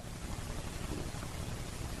people.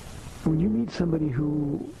 When you meet somebody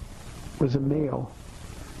who was a male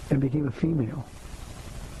and became a female,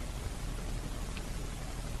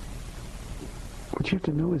 what you have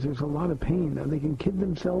to know is there's a lot of pain. Now, they can kid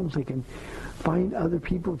themselves. They can find other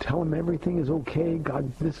people, tell them everything is okay.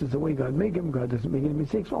 God, this is the way God made them. God doesn't make any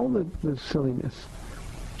mistakes. All the silliness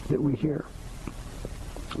that we hear.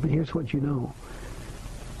 But here's what you know.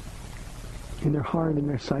 In their heart, in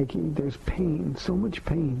their psyche, there's pain, so much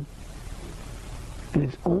pain. And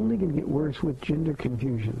it's only going to get worse with gender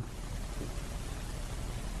confusion.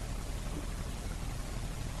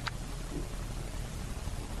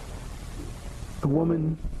 A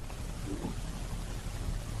woman,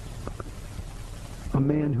 a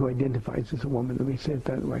man who identifies as a woman, let me say it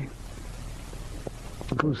that way,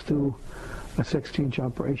 goes through a sex change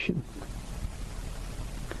operation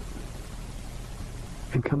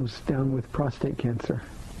and comes down with prostate cancer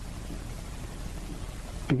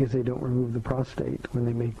because they don't remove the prostate when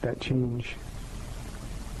they make that change.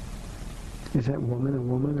 Is that woman a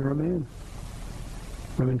woman or a man?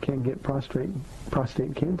 Women can't get prostate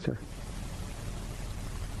cancer.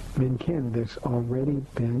 Men can. There's already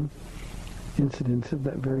been incidents of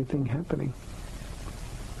that very thing happening.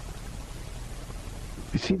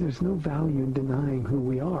 You see, there's no value in denying who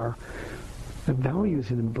we are. The value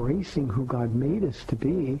is in embracing who God made us to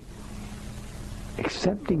be,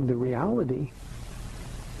 accepting the reality,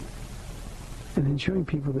 and then showing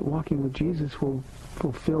people that walking with Jesus will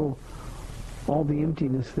fulfill all the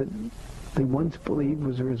emptiness that they once believed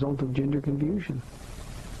was a result of gender confusion.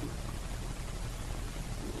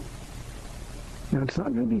 Now, it's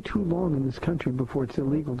not going to be too long in this country before it's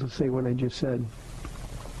illegal to say what I just said,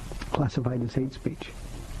 classified as hate speech.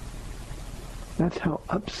 That's how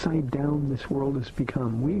upside down this world has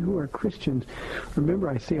become. We who are Christians, remember,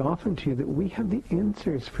 I say often to you that we have the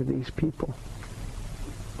answers for these people.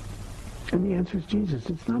 And the answer is Jesus.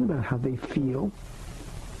 It's not about how they feel.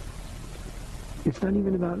 It's not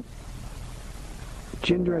even about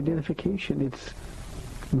gender identification. It's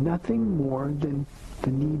nothing more than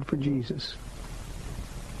the need for Jesus.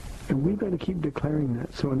 And we've got to keep declaring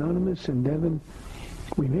that. So Anonymous and Devin,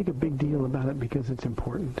 we make a big deal about it because it's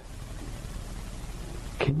important.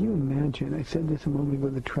 Can you imagine, I said this a moment ago,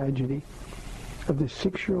 the tragedy of this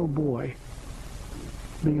 6-year-old boy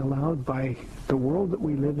being allowed by the world that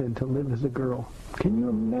we live in to live as a girl. Can you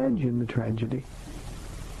imagine the tragedy?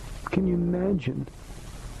 Can you imagine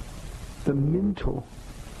the mental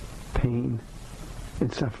pain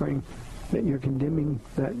and suffering that you're condemning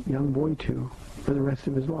that young boy to for the rest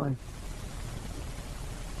of his life.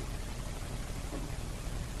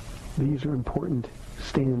 These are important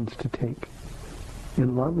stands to take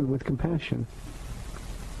in love and with compassion.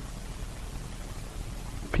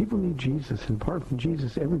 People need Jesus, and apart from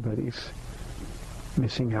Jesus, everybody's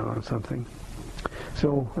missing out on something.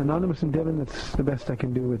 So, Anonymous and Devin, that's the best I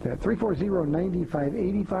can do with that.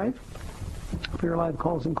 340-9585 for your live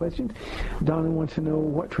calls and questions. Donna wants to know,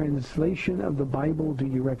 what translation of the Bible do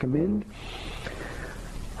you recommend?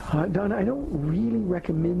 Donna, I don't really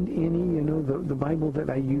recommend any. You know, the Bible that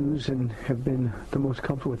I use and have been the most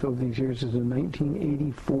comfortable with over these years is a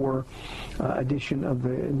 1984 edition of the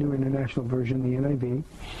New International Version, the NIV.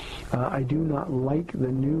 I do not like the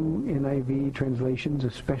new NIV translations,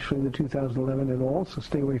 especially the 2011 at all, so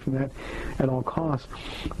stay away from that at all costs.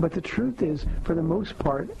 But the truth is, for the most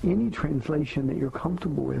part, any translation that you're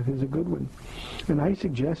comfortable with is a good one. And I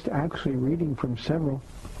suggest actually reading from several.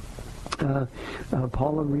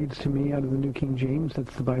 Paula reads to me out of the New King James.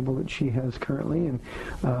 That's the Bible that she has currently, and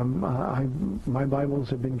my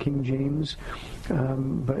Bibles have been King James,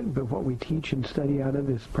 but what we teach and study out of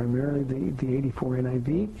is primarily the 84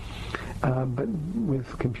 NIV. But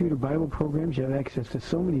with computer Bible programs, you have access to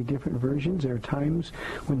so many different versions. There are times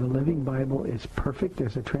when the Living Bible is perfect.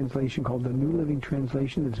 There's a translation called the New Living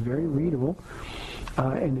Translation that's very readable,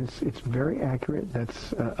 and it's very accurate.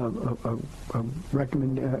 That's a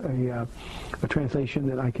translation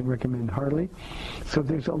that I can recommend heartily. So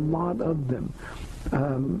there's a lot of them.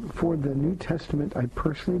 For the New Testament, I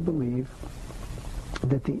personally believe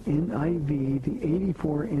that the NIV, the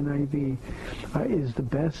 84 NIV, is the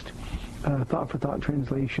best thought-for-thought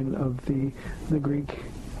translation of the Greek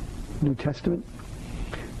New Testament.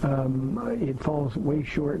 It falls way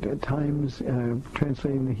short at times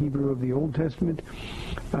translating the Hebrew of the Old Testament.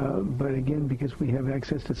 But again, because we have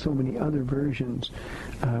access to so many other versions,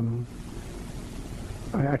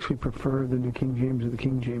 I actually prefer the New King James or the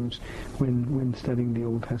King James when studying the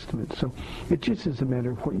Old Testament. So it just is a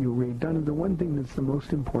matter of what you read. Donna, the one thing that's the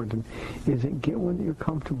most important is that get one that you're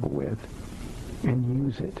comfortable with and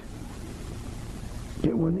use it.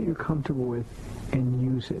 Get one that you're comfortable with and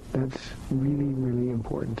use it. That's really, really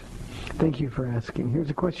important. Thank you for asking. Here's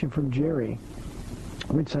a question from Jerry.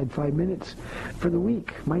 We're inside 5 minutes for the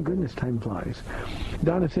week. My goodness, time flies.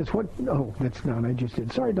 Donna says, that's Donna, I just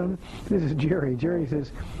did. Sorry, Donna. This is Jerry. Jerry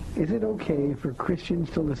says, is it okay for Christians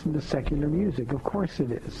to listen to secular music? Of course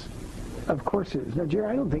it is. Of course it is. Now, Jerry,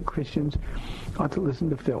 I don't think Christians ought to listen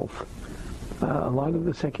to filth. A lot of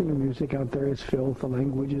the secular music out there is filth. The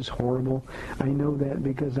language is horrible. I know that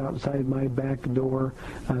because outside my back door,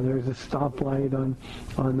 there's a stoplight on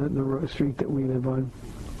the street that we live on.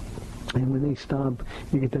 And when they stop,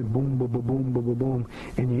 you get that boom, boom, boom, boom, boom, boom, boom,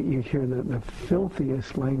 and you hear the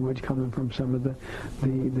filthiest language coming from some of the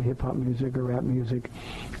hip-hop music or rap music.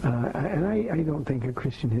 And I don't think a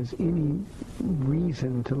Christian has any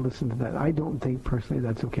reason to listen to that. I don't think personally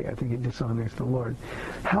that's okay. I think it dishonors the Lord.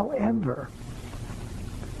 However,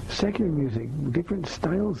 secular music, different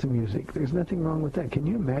styles of music, there's nothing wrong with that. Can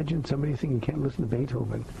you imagine somebody saying you can't listen to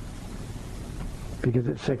Beethoven because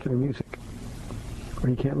it's secular music? Or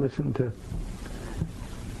you can't listen to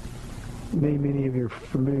name any of your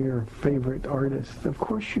familiar favorite artists. Of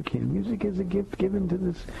course you can. Music is a gift given to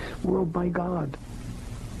this world by God.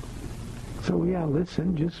 So yeah,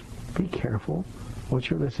 listen, just be careful what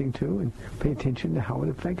you're listening to and pay attention to how it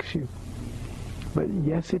affects you. But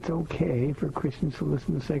yes, it's okay for Christians to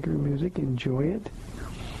listen to secular music, enjoy it,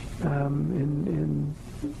 and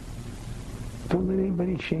don't let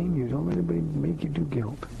anybody shame you. Don't let anybody make you do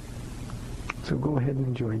guilt. So go ahead and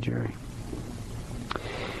enjoy, Jerry.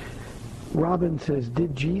 Robin says,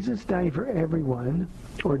 did Jesus die for everyone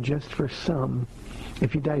or just for some?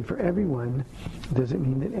 If he died for everyone, does it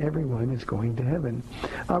mean that everyone is going to heaven?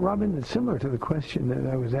 Robin, it's similar to the question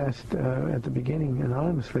that I was asked at the beginning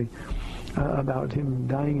anonymously about him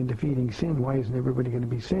dying and defeating sin. Why isn't everybody going to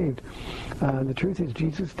be saved? The truth is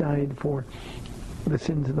Jesus died for the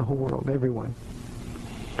sins of the whole world, everyone.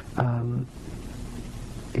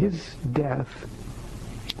 His death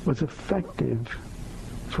was effective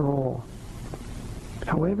for all.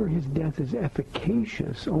 However, his death is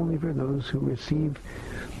efficacious only for those who receive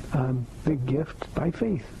the gift by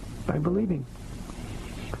faith, by believing.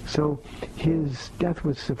 So his death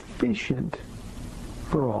was sufficient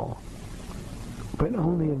for all, but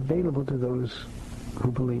only available to those who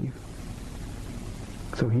believe.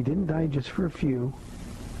 So he didn't die just for a few.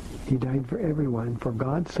 He died for everyone. For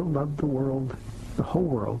God so loved the world, the whole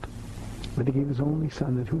world, But he gave his only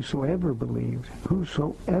Son, that whosoever believed,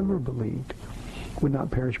 would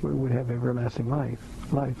not perish, but would have everlasting life.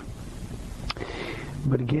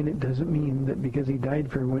 But again, it doesn't mean that because he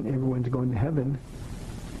died for everyone, everyone's going to heaven.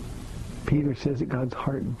 Peter says that God's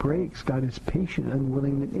heart breaks. God is patient,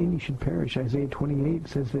 unwilling that any should perish. Isaiah 28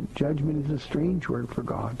 says that judgment is a strange word for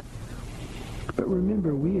God. But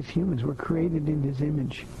remember, we as humans were created in his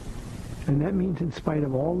image. And that means in spite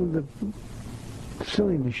of all of the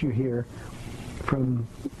silliness you hear from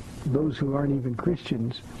those who aren't even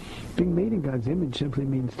Christians, being made in God's image simply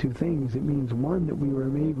means two things. It means, one, that we were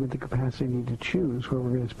made with the capacity to choose where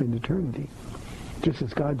we're going to spend eternity. Just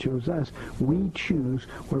as God chose us, we choose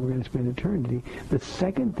where we're going to spend eternity. The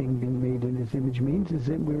second thing being made in his image means is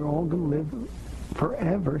that we're all going to live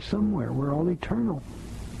forever somewhere. We're all eternal.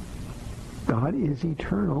 God is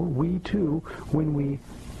eternal. We too, when we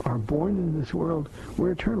are born into this world,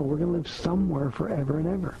 we're eternal. We're going to live somewhere forever and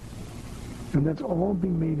ever. And that's all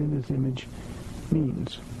being made in his image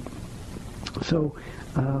means. So,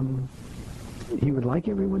 he would like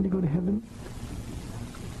everyone to go to heaven,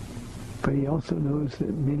 but he also knows that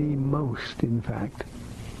most, in fact,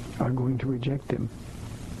 are going to reject him.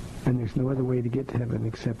 And there's no other way to get to heaven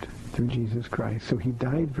except through Jesus Christ. So he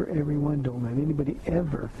died for everyone. Don't let anybody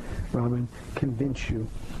ever, Robin, convince you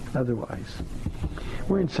otherwise.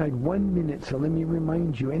 We're inside 1 minute, so let me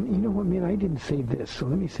remind you. And you know what, man, I didn't say this, so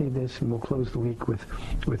let me say this, and we'll close the week with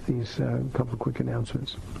these couple of quick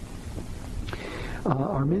announcements.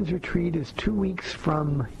 Our men's retreat is 2 weeks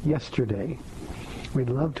from yesterday.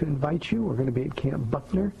 We'd love to invite you. We're going to be at Camp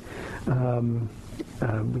Buckner.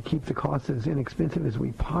 We keep the cost as inexpensive as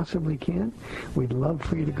we possibly can. We'd love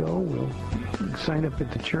for you to go. We'll sign up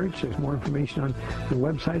at the church. There's more information on the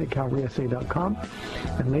website at calvarysa.com.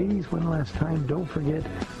 And ladies, one last time, don't forget,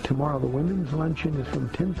 tomorrow the women's luncheon is from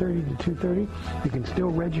 10:30 to 2:30. You can still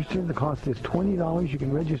register. The cost is $20. You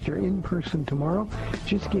can register in person tomorrow.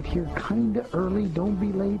 Just get here kind of early. Don't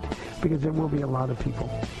be late, because there will be a lot of people.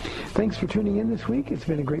 Thanks for tuning in this week. It's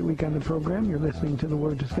been a great week on the program. You're listening to The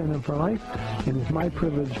Word to Stand Up for Life. And it's my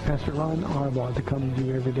privilege, Pastor Ron Arbaugh, to come to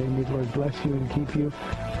you every day. May the Lord bless you and keep you.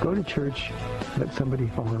 Go to church. Let somebody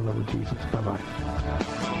fall in love with Jesus. Bye-bye.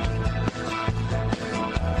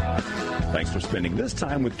 Thanks for spending this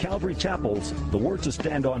time with Calvary Chapel's The Word to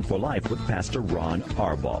Stand On for Life with Pastor Ron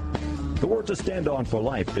Arbaugh. The Word to Stand On for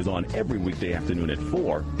Life is on every weekday afternoon at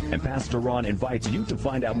 4, and Pastor Ron invites you to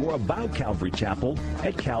find out more about Calvary Chapel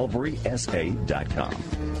at calvarysa.com.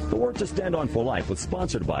 The Word to Stand On for Life was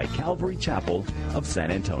sponsored by Calvary Chapel of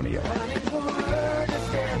San Antonio.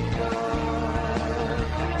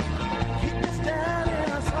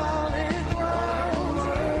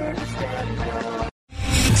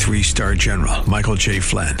 3-star General Michael J.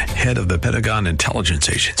 Flynn, head of the Pentagon Intelligence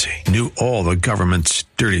Agency, knew all the government's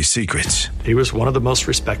dirty secrets. He was one of the most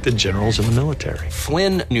respected generals in the military.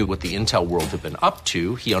 Flynn knew what the intel world had been up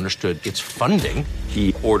to. He understood its funding.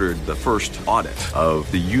 He ordered the first audit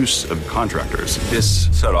of the use of contractors. This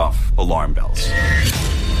set off alarm bells.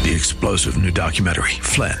 The explosive new documentary,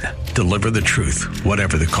 Flynn, Deliver the Truth,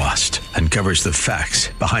 Whatever the Cost, uncovers the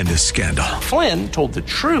facts behind this scandal. Flynn told the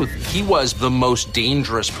truth. He was the most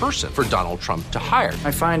dangerous person for Donald Trump to hire. I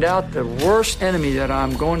find out the worst enemy that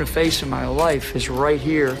I'm going to face in my life is right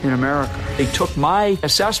here in America. They took my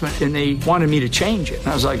assessment and they wanted me to change it. And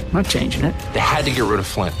I was like, I'm not changing it. They had to get rid of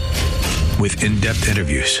Flynn. With in-depth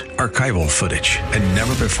interviews, archival footage, and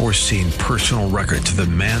never-before-seen personal records of the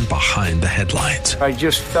man behind the headlines. I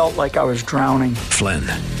just felt like I was drowning. Flynn,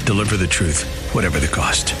 Deliver the Truth, Whatever the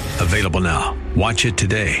Cost. Available now. Watch it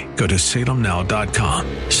today. Go to salemnow.com.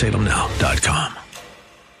 salemnow.com.